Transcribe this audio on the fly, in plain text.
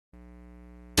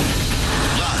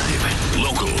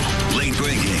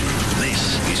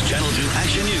to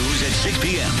Action News at 6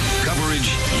 p.m. Coverage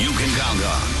you can count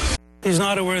on. He's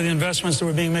not aware of the investments that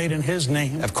were being made in his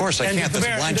name. Of course I can't. That's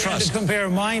a blind trust. And to compare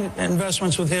my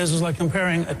investments with his is like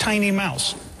comparing a tiny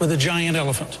mouse with a giant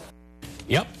elephant.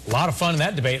 Yep, a lot of fun in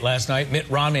that debate last night. Mitt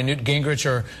Romney and Newt Gingrich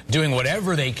are doing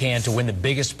whatever they can to win the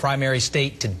biggest primary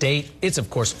state to date. It's, of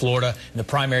course, Florida, and the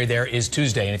primary there is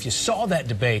Tuesday. And if you saw that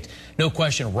debate, no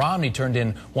question, Romney turned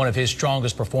in one of his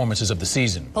strongest performances of the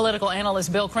season. Political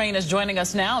analyst Bill Crane is joining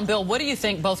us now. And Bill, what do you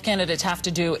think both candidates have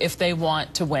to do if they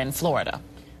want to win Florida?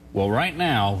 Well, right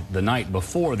now, the night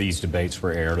before these debates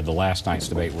were aired, or the last night's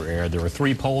debate were aired, there were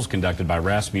 3 polls conducted by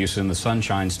Rasmussen, the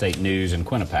Sunshine State News, and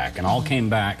Quinnipiac, and all came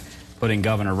back putting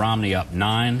Governor Romney up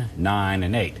 9, 9,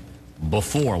 and 8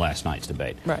 before last night's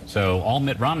debate. Right. So all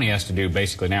Mitt Romney has to do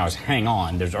basically now is hang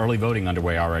on. There's early voting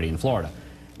underway already in Florida.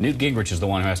 Newt Gingrich is the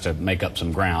one who has to make up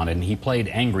some ground, and he played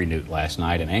Angry Newt last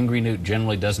night, and Angry Newt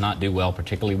generally does not do well,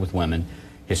 particularly with women.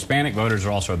 Hispanic voters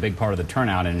are also a big part of the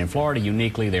turnout, and in Florida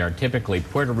uniquely, they are typically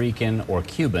Puerto Rican or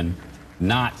Cuban,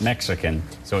 not Mexican.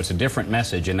 So it's a different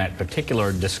message, and that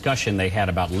particular discussion they had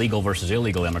about legal versus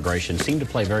illegal immigration seemed to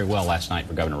play very well last night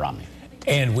for Governor Romney.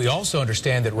 And we also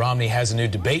understand that Romney has a new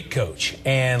debate coach.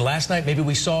 And last night, maybe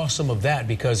we saw some of that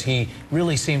because he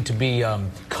really seemed to be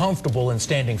comfortable in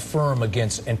standing firm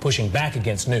against and pushing back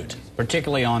against Newt.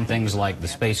 Particularly on things like the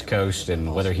Space Coast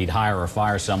and whether he'd hire or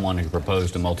fire someone who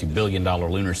proposed a multi-billion-dollar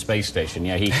lunar space station.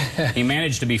 Yeah, he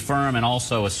managed to be firm and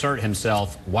also assert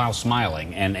himself while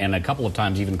smiling, and a couple of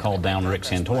times even called down Rick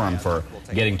Santorum for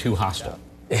getting too hostile.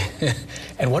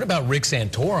 And what about Rick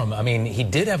Santorum? I mean, he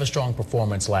did have a strong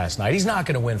performance last night. He's not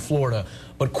going to win Florida,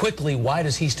 but quickly, why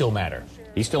does he still matter?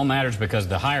 He still matters because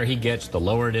the higher he gets, the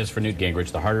lower it is for Newt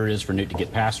Gingrich, the harder it is for Newt to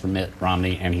get past from Mitt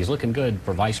Romney, and he's looking good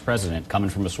for vice president, coming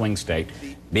from a swing state,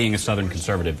 being a Southern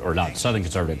conservative, or not Southern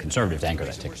conservative to anchor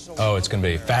that ticket. Oh, it's going to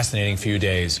be a fascinating few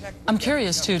days. I'm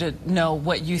curious, too, to know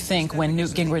what you think when Newt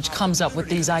Gingrich comes up with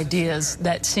these ideas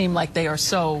that seem like they are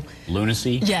so...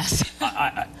 Lunacy? Yes.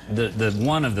 The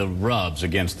one of the rubs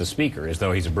against the speaker is,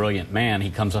 though he's a brilliant man, he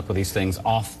comes up with these things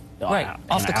off the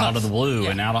out of the blue,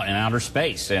 yeah, and out in outer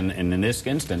space, and in this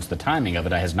instance the timing of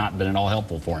it has not been at all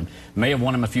helpful for him. May have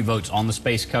won him a few votes on the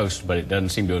Space Coast, but it doesn't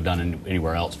seem to have done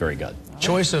anywhere else very good.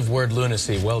 Choice of word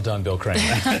lunacy. Well done, Bill Crane.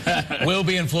 We'll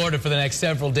be in Florida for the next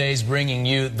several days, bringing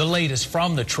you the latest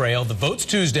from the trail. The vote's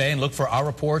Tuesday, and look for our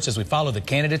reports as we follow the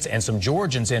candidates and some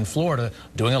Georgians in Florida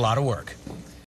doing a lot of work.